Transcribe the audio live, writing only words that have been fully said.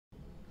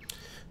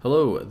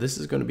Hello, this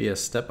is going to be a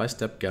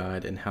step-by-step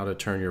guide in how to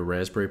turn your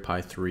Raspberry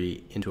Pi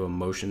 3 into a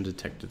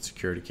motion-detected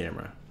security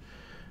camera.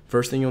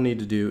 First thing you'll need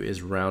to do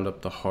is round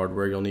up the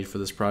hardware you'll need for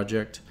this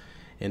project,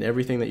 and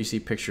everything that you see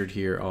pictured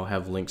here I'll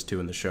have links to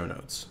in the show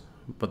notes.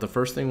 But the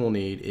first thing we'll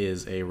need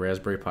is a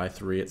Raspberry Pi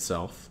 3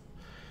 itself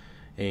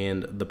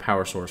and the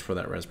power source for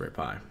that Raspberry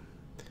Pi.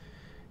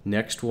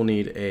 Next we'll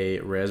need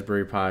a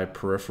Raspberry Pi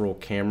peripheral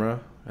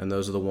camera, and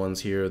those are the ones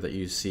here that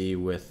you see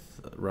with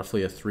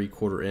roughly a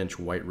 3/4 inch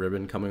white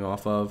ribbon coming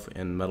off of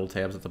and metal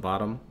tabs at the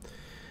bottom.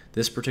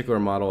 This particular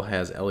model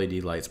has LED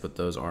lights, but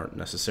those aren't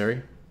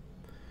necessary.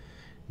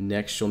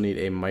 Next you'll need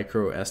a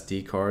micro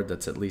SD card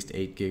that's at least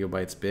 8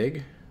 GB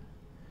big,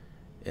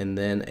 and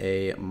then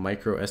a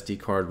micro SD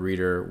card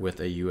reader with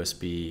a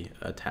USB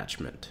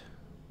attachment.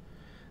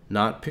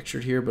 Not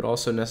pictured here but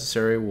also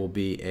necessary will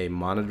be a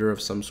monitor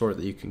of some sort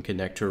that you can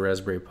connect to a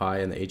Raspberry Pi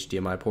in the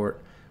HDMI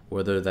port,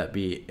 whether that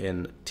be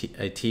in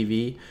a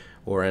TV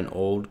or an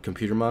old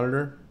computer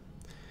monitor.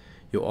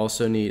 You'll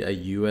also need a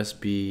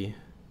USB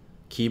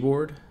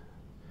keyboard,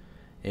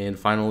 and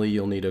finally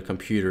you'll need a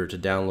computer to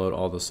download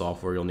all the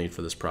software you'll need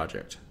for this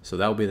project. So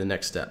that will be the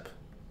next step.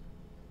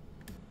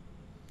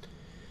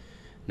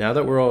 Now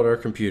that we're all at our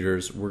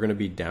computers, we're going to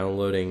be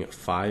downloading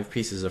 5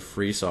 pieces of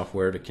free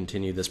software to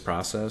continue this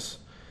process.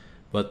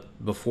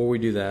 But before we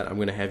do that, I'm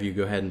going to have you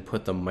go ahead and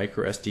put the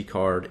micro SD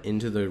card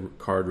into the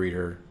card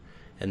reader,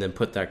 and then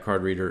put that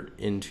card reader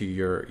into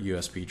your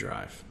USB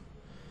drive.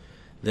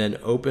 Then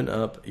open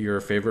up your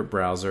favorite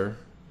browser,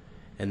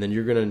 and then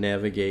you're going to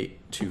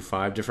navigate to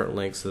 5 different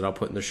links that I'll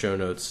put in the show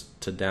notes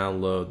to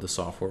download the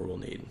software we'll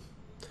need.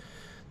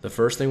 The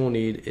first thing we'll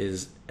need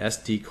is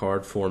SD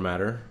card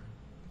formatter.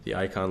 The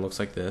icon looks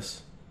like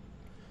this.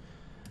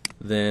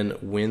 Then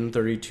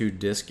Win32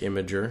 disk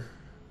imager,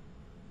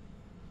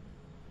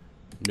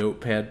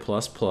 Notepad++,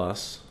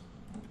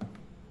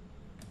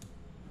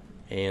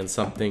 and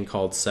something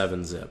called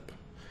 7-zip.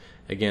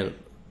 Again,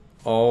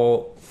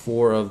 all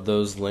 4 of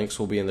those links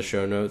will be in the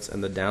show notes,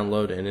 and the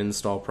download and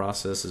install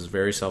process is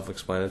very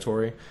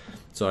self-explanatory,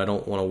 so I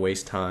don't want to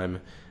waste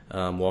time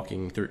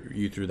walking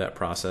you through that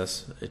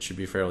process. It should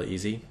be fairly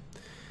easy.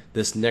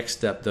 This next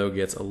step though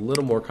gets a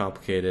little more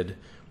complicated,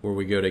 where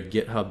we go to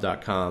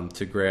github.com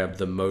to grab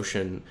the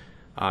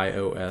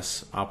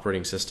MotioneyeOS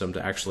operating system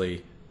to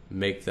actually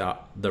make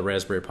the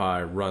Raspberry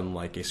Pi run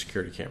like a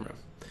security camera.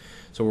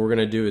 So what we're going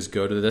to do is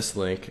go to this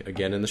link,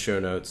 again in the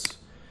show notes,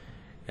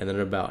 and then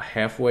about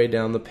halfway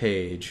down the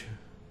page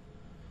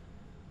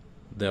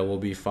there will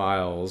be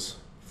files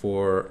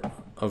for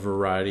a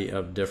variety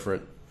of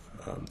different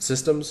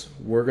systems.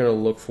 We're going to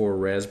look for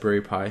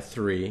Raspberry Pi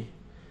 3.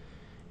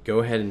 Go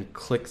ahead and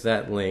click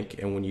that link,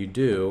 and when you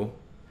do,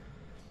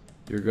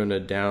 you're going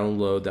to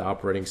download the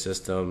operating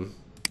system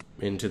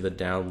into the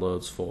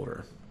downloads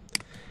folder.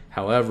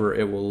 However,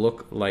 it will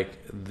look like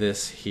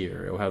this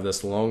here. It will have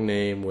this long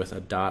name with a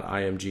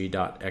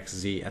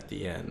 .img.xz at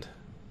the end.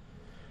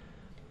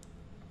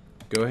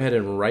 Go ahead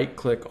and right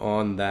click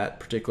on that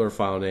particular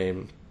file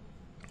name,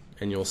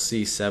 and you'll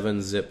see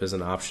 7-zip as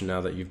an option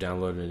now that you've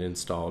downloaded and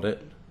installed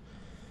it.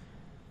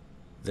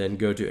 Then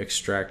go to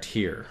extract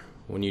here.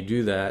 When you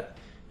do that,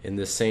 in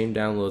the same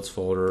downloads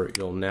folder,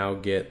 you'll now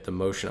get the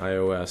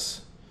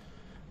MotioneyeOS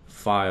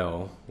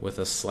file with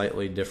a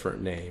slightly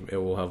different name. It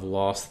will have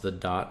lost the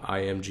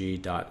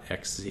 .img.xz.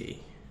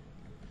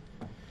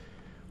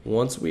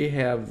 Once we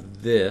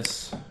have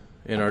this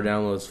in our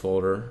downloads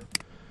folder,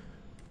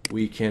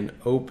 we can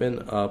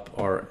open up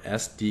our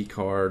SD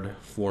card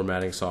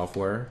formatting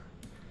software,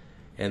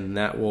 and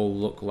that will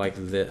look like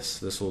this.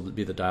 This will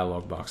be the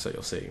dialog box that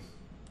you'll see.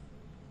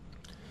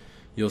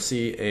 You'll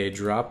see a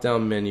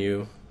drop-down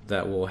menu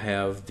that will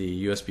have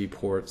the USB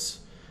ports,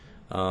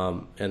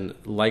 and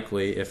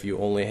likely if you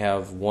only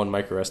have one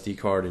micro SD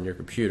card in your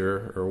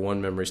computer or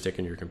one memory stick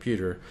in your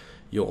computer,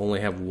 you'll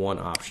only have one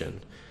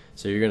option.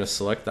 So you're going to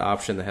select the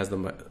option that has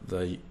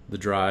the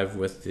drive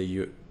with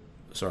the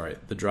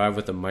drive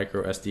with the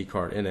micro SD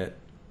card in it.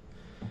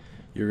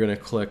 You're going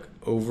to click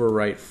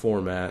overwrite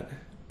format,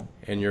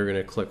 and you're going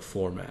to click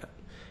format.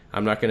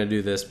 I'm not going to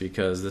do this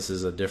because this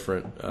is a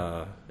different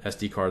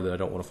SD card that I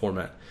don't want to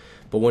format.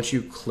 But once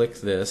you click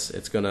this,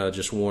 it's going to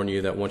just warn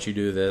you that once you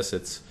do this,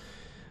 it's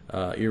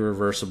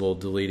irreversible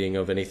deleting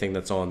of anything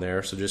that's on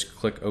there. So just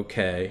click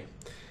OK,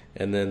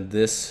 and then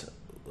this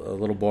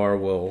little bar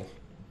will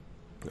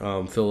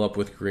fill up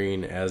with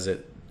green as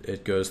it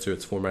goes through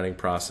its formatting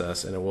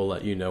process, and it will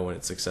let you know when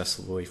it's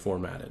successfully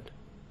formatted,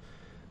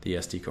 the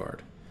SD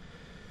card.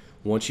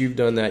 Once you've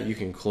done that, you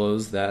can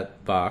close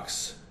that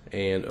box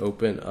and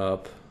open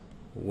up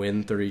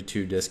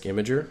Win32 disk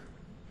imager.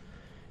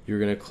 You're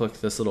going to click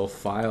this little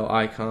file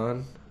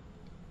icon,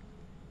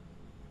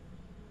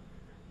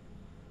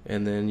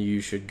 and then you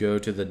should go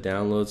to the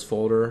downloads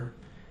folder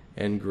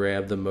and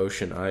grab the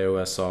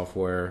MotioneyeOS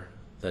software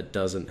that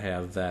doesn't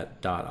have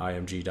that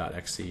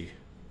 .img.xz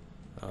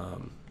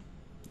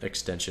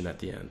extension at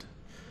the end.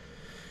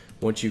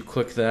 Once you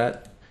click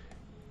that,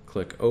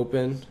 click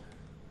open.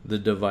 The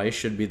device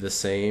should be the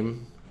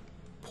same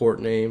port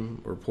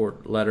name or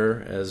port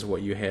letter as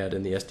what you had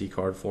in the SD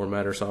card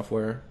formatter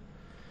software.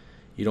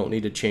 You don't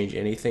need to change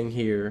anything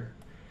here,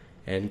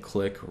 and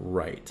click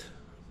write.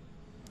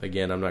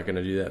 Again, I'm not going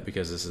to do that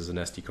because this is an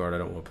SD card. I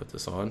don't want to put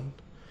this on.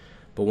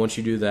 But once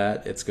you do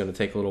that, it's going to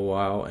take a little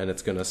while, and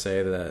it's going to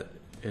say that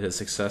it has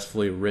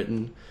successfully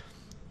written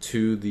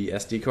to the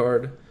SD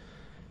card.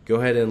 Go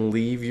ahead and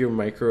leave your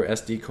micro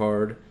SD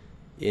card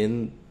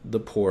in the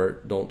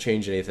port. Don't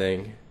change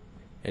anything,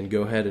 and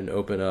go ahead and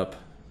open up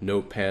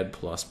Notepad++.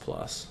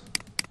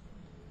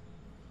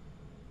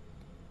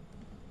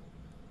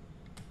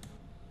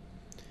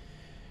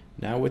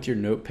 Now with your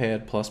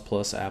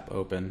Notepad++ app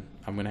open,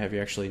 I'm going to have you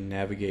actually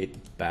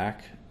navigate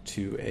back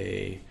to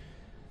a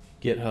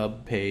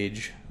GitHub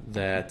page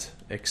that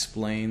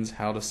explains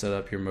how to set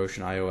up your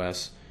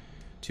MotioneyeOS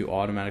to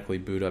automatically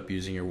boot up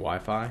using your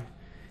Wi-Fi.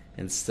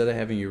 Instead of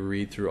having you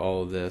read through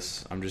all of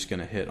this, I'm just going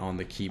to hit on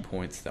the key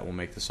points that will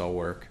make this all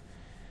work.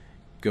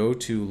 Go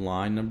to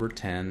line number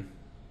 10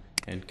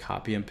 and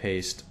copy and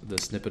paste the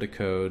snippet of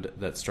code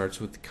that starts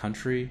with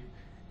country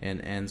and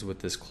ends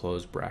with this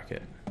closed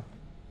bracket.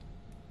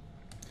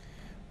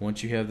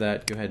 Once you have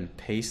that, go ahead and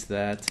paste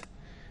that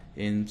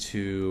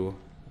into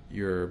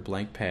your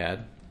blank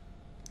pad.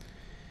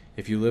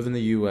 If you live in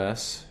the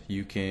US,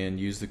 you can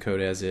use the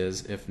code as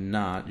is. If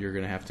not, you're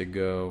going to have to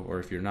go, or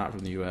if you're not from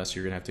the US,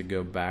 you're going to have to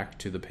go back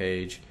to the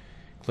page,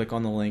 click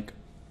on the link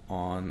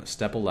on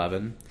step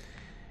 11,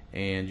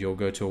 and you'll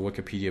go to a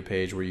Wikipedia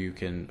page where you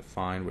can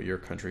find what your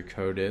country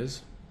code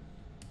is,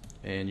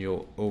 and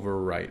you'll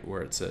overwrite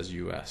where it says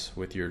US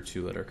with your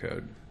 2-letter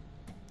code.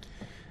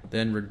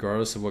 Then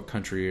regardless of what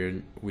country you're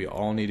in, we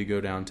all need to go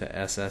down to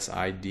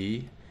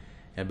SSID,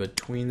 and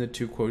between the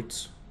two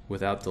quotes,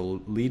 without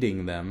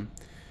deleting them,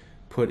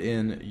 put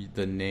in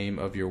the name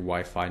of your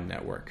Wi-Fi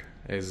network,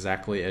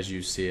 exactly as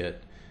you see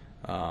it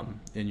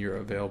in your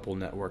available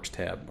networks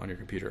tab on your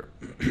computer.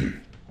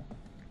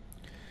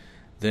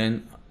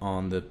 Then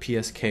on the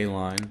PSK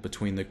line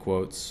between the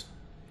quotes,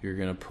 you're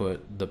going to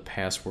put the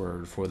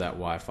password for that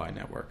Wi-Fi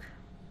network.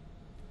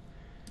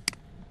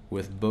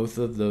 With both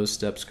of those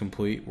steps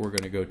complete, we're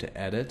going to go to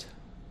Edit,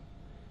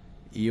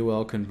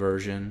 EOL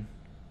Conversion,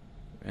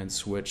 and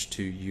switch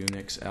to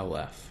Unix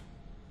LF.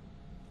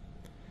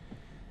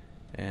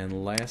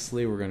 And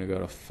lastly, we're going to go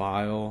to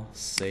File,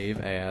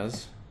 Save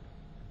As,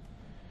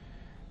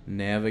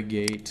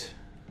 navigate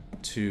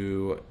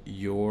to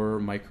your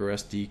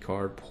microSD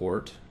card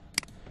port.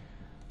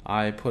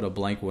 I put a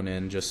blank one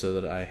in just so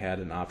that I had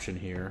an option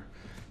here,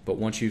 but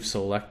once you've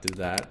selected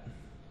that,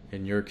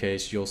 in your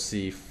case, you'll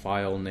see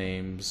file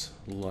names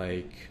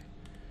like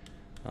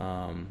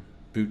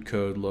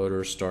bootcode,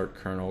 loader, start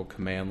kernel,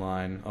 command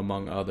line,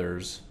 among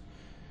others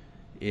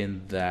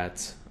in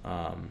that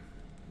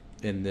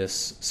in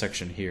this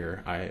section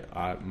here.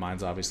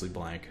 Mine's obviously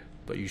blank,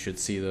 but you should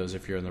see those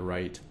if you're in the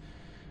right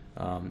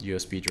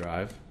USB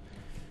drive.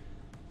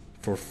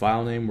 For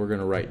file name, we're going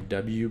to write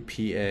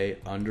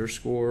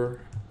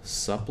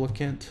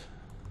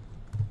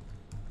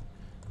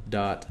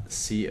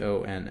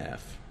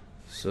WPA_supplicant.conf.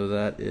 So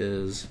that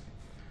is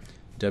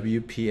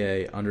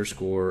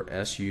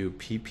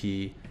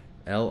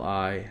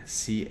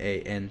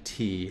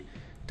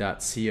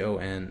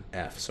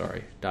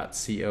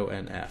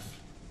WPA_supplicant.conf.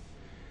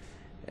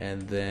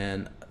 And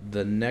then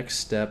the next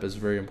step is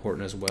very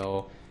important as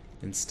well.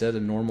 Instead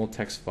of normal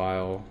text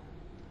file,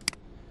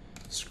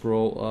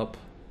 scroll up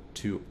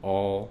to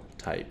all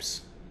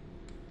types.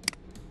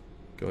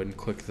 Go ahead and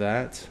click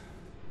that,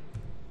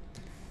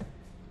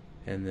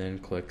 and then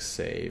click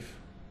save.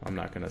 I'm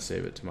not going to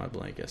save it to my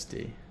blank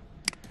SD.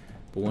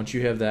 But once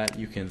you have that,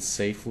 you can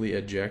safely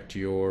eject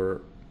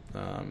your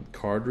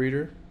card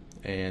reader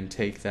and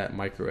take that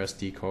micro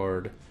SD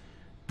card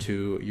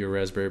to your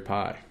Raspberry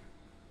Pi.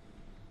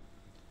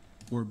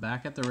 We're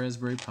back at the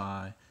Raspberry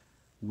Pi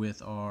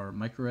with our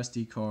micro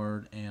SD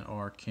card and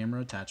our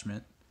camera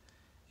attachment.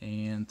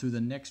 And through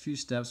the next few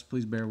steps,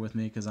 please bear with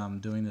me because I'm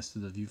doing this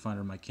through the viewfinder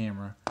of my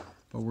camera.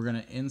 But we're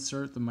going to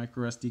insert the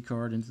micro SD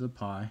card into the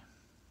Pi.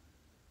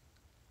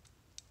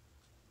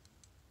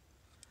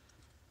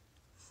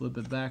 Flip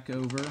it back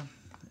over,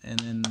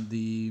 and in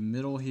the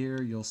middle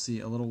here you'll see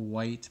a little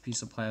white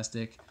piece of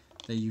plastic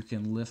that you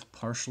can lift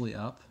partially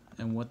up,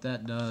 and what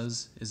that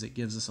does is it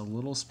gives us a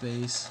little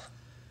space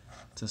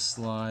to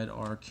slide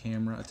our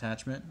camera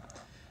attachment,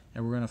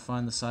 and we're going to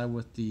find the side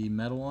with the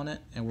metal on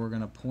it, and we're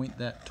going to point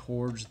that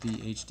towards the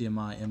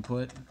HDMI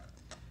input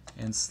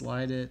and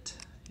slide it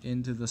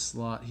into the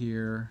slot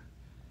here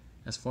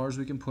as far as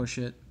we can push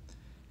it,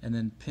 and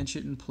then pinch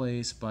it in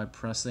place by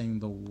pressing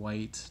the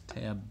white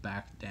tab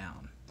back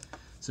down.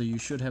 So you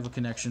should have a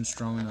connection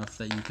strong enough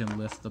that you can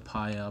lift the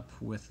Pi up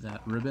with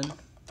that ribbon.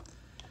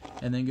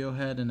 And then go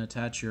ahead and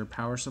attach your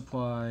power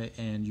supply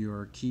and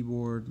your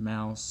keyboard,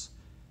 mouse,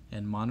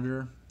 and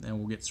monitor, and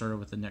we'll get started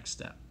with the next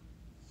step.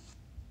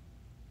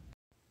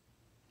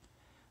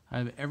 I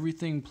have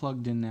everything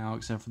plugged in now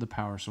except for the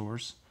power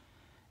source,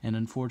 and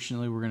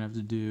unfortunately we're going to have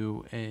to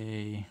do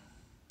a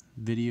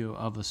video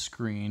of a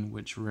screen,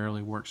 which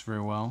rarely works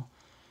very well.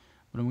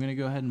 But I'm going to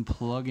go ahead and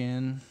plug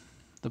in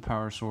the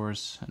power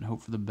source and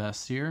hope for the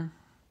best here.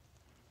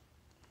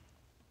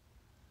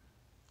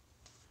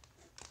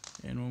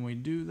 And when we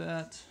do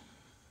that,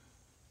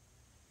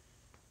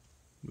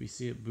 we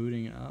see it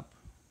booting up.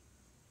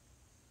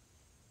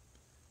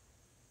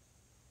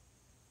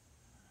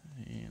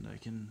 And I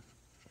can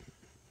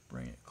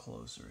bring it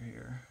closer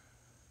here.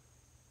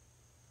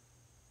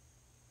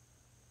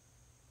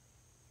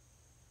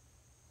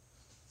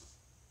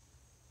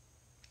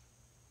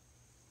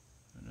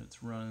 And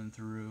it's running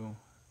through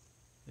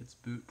its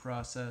boot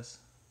process.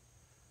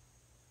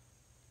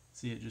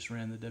 See, it just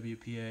ran the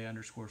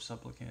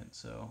WPA_supplicant,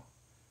 so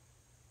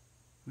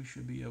we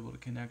should be able to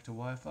connect to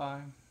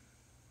Wi-Fi.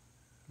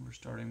 We're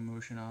starting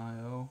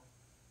MotioneyeOS.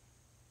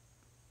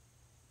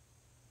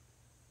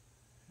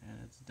 And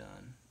it's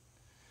done.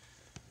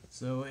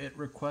 So it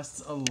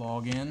requests a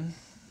login.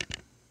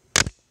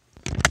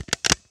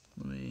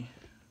 Let me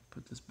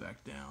put this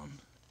back down.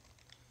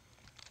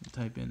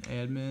 Type in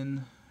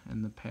admin,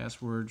 and the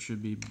password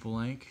should be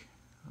blank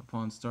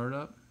upon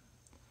startup.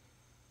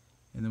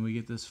 And then we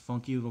get this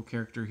funky little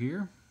character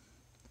here.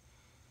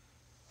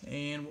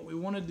 And what we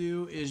want to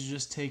do is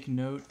just take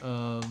note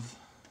of,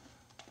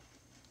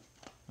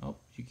 oh,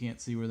 you can't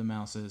see where the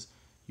mouse is.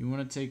 You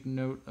want to take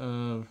note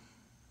of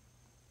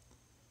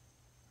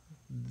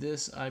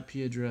this IP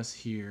address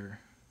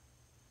here,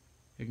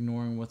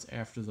 ignoring what's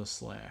after the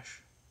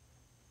slash.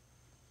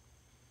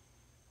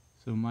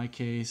 So in my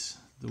case,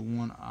 the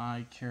one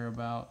I care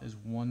about is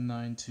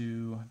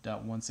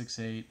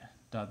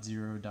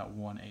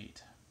 192.168.0.18.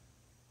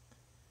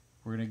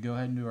 We're going to go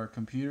ahead and do our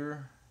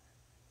computer,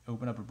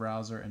 open up a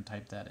browser, and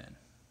type that in.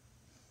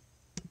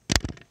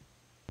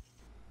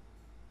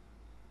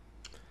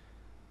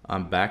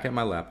 I'm back at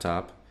my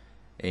laptop,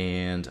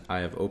 and I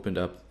have opened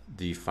up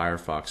the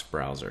Firefox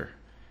browser.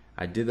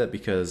 I did that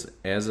because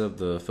as of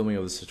the filming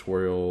of this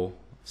tutorial,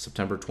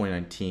 September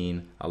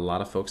 2019, a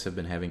lot of folks have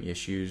been having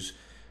issues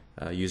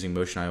using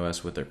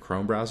MotioneyeOS with their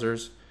Chrome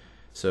browsers.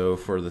 So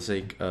for the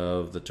sake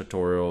of the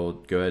tutorial,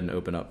 go ahead and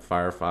open up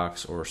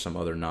Firefox or some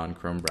other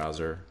non-Chrome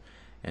browser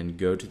and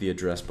go to the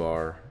address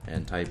bar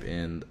and type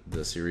in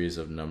the series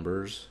of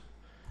numbers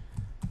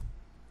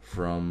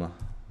from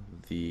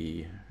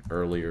the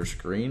earlier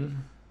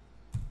screen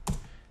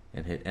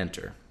and hit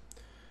enter.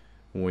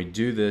 When we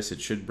do this,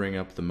 it should bring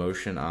up the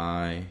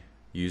MotioneyeOS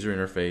user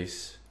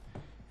interface,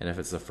 and if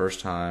it's the first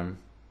time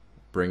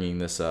bringing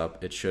this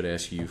up, it should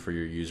ask you for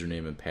your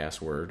username and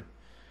password,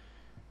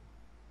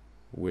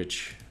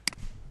 which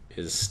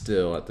is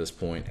still at this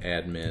point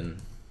admin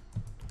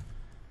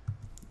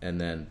and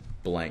then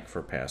blank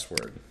for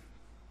password.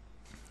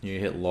 You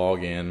hit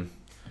login. It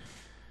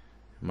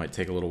might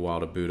take a little while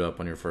to boot up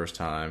on your first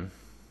time.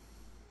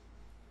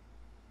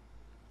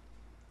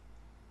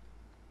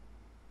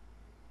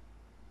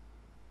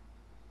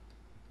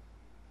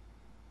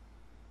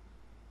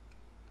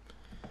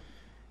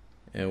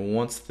 And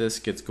once this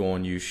gets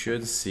going, you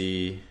should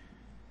see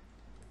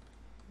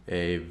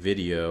a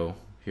video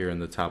here in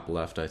the top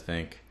left, I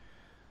think,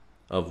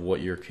 of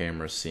what your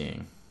camera's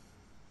seeing.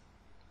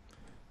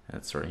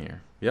 That's right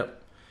here.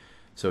 Yep.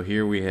 So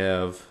here we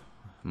have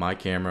my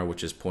camera,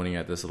 which is pointing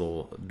at this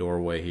little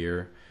doorway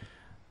here,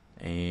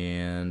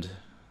 and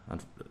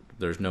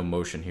there's no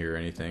motion here or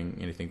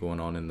anything going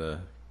on in the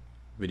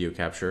video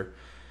capture.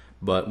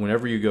 But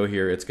whenever you go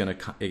here, it's gonna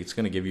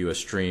give you a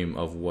stream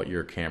of what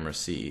your camera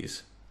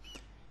sees.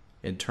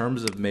 In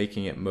terms of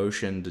making it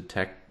motion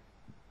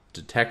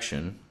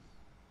detection,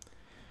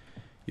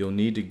 you'll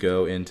need to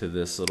go into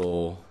this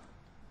little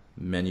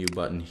menu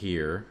button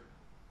here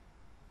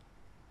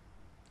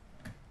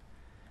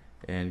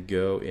and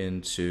go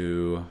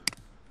into,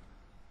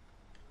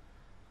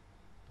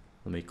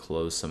 let me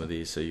close some of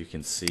these so you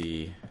can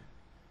see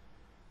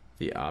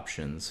the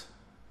options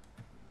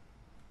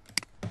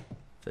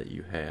that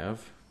you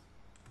have.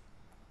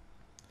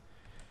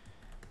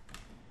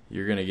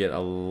 You're going to get a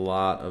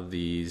lot of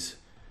these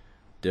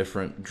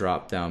different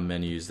drop-down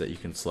menus that you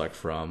can select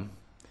from.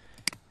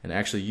 And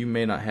actually, you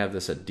may not have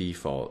this at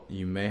default.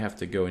 You may have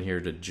to go in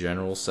here to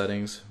General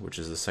Settings, which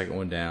is the second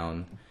one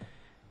down,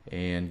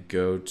 and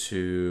go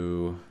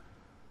to,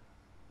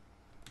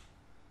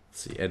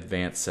 let's see,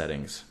 Advanced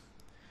Settings.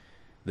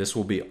 This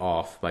will be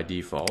off by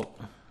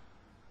default,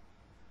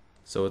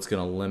 so it's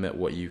going to limit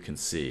what you can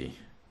see.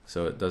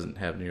 So it doesn't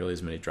have nearly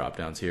as many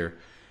drop-downs here.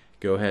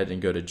 Go ahead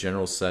and go to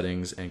General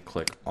Settings and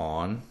click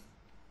On.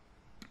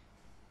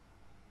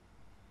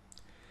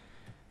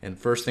 And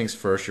first things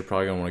first, you're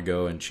probably going to want to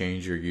go and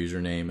change your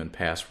username and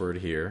password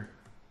here.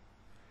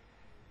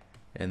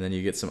 And then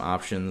you get some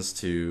options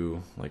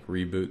to like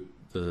reboot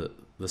the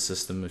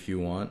system if you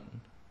want.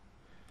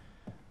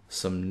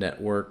 Some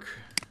network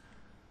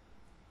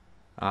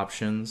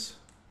options.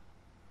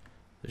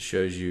 It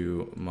shows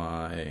you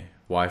my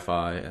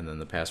Wi-Fi and then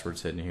the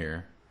password's hidden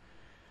here.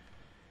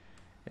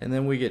 And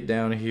then we get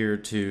down here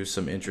to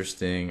some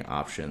interesting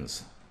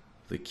options.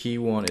 The key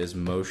one is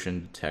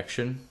motion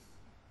detection.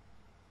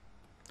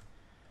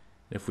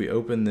 If we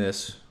open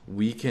this,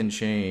 we can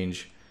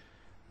change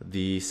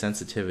the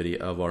sensitivity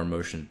of our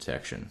motion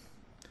detection.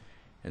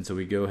 And so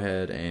we go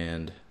ahead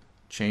and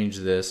change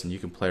this, and you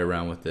can play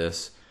around with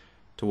this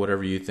to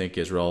whatever you think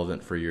is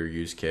relevant for your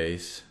use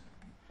case.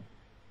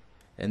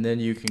 And then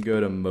you can go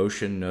to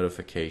motion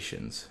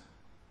notifications.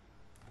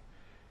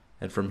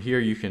 And from here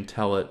you can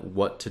tell it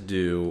what to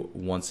do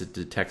once it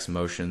detects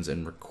motions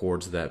and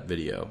records that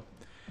video.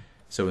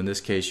 So in this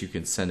case you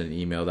can send an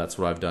email. That's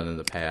what I've done in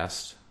the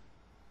past.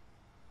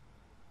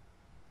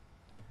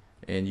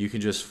 And you can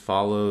just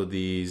follow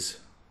these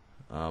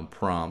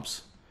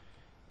prompts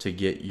to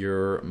get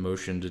your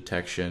motion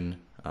detection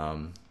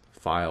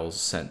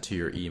files sent to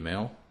your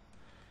email.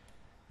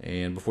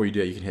 And before you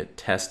do it, you can hit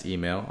test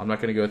email. I'm not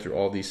going to go through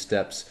all these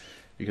steps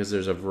because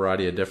there's a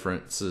variety of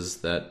differences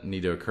that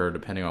need to occur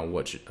depending on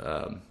which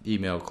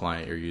email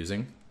client you're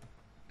using.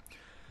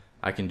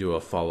 I can do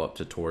a follow-up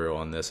tutorial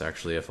on this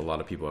actually if a lot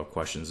of people have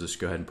questions. Just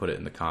go ahead and put it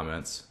in the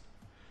comments.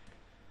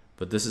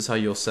 But this is how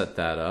you'll set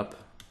that up.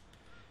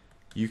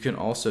 You can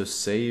also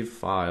save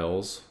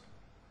files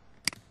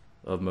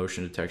of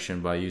motion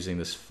detection by using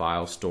this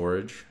file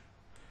storage.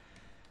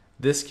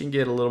 This can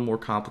get a little more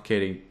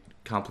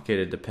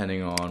complicated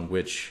depending on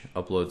which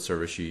upload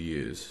service you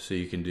use. So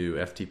you can do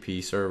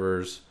FTP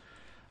servers,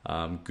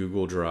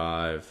 Google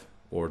Drive,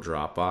 or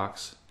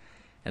Dropbox.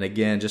 And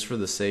again, just for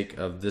the sake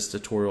of this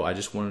tutorial, I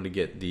just wanted to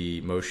get the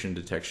motion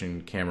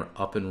detection camera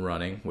up and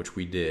running, which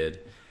we did.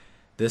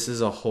 This is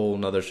a whole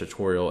nother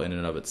tutorial in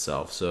and of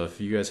itself. So if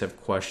you guys have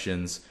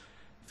questions,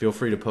 feel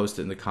free to post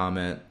it in the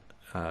comment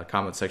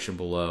section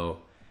below,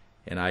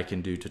 and I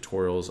can do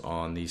tutorials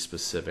on these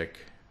specific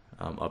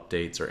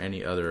updates or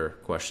any other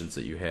questions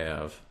that you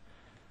have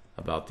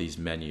about these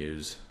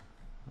menus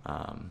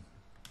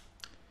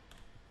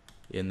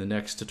in the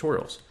next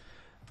tutorials.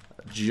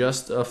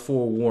 Just a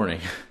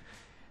forewarning,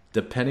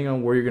 depending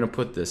on where you're going to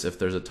put this, if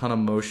there's a ton of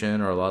motion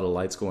or a lot of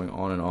lights going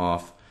on and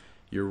off,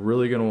 you're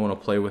really going to want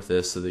to play with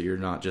this so that you're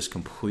not just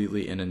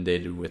completely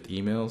inundated with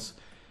emails.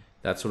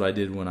 That's what I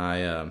did when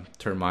I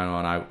turned mine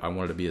on. I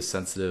wanted to be as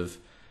sensitive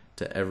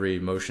to every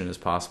motion as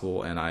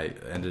possible, and I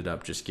ended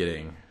up just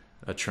getting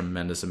a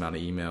tremendous amount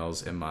of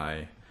emails, and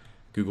my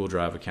Google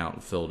Drive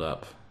account filled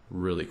up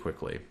really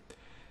quickly.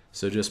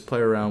 So just play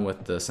around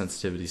with the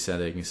sensitivity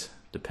settings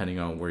depending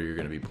on where you're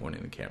going to be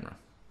pointing the camera.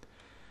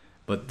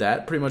 But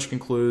that pretty much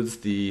concludes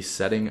the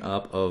setting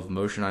up of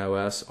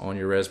MotioneyeOS on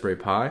your Raspberry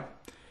Pi.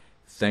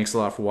 Thanks a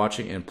lot for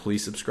watching, and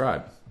please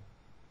subscribe.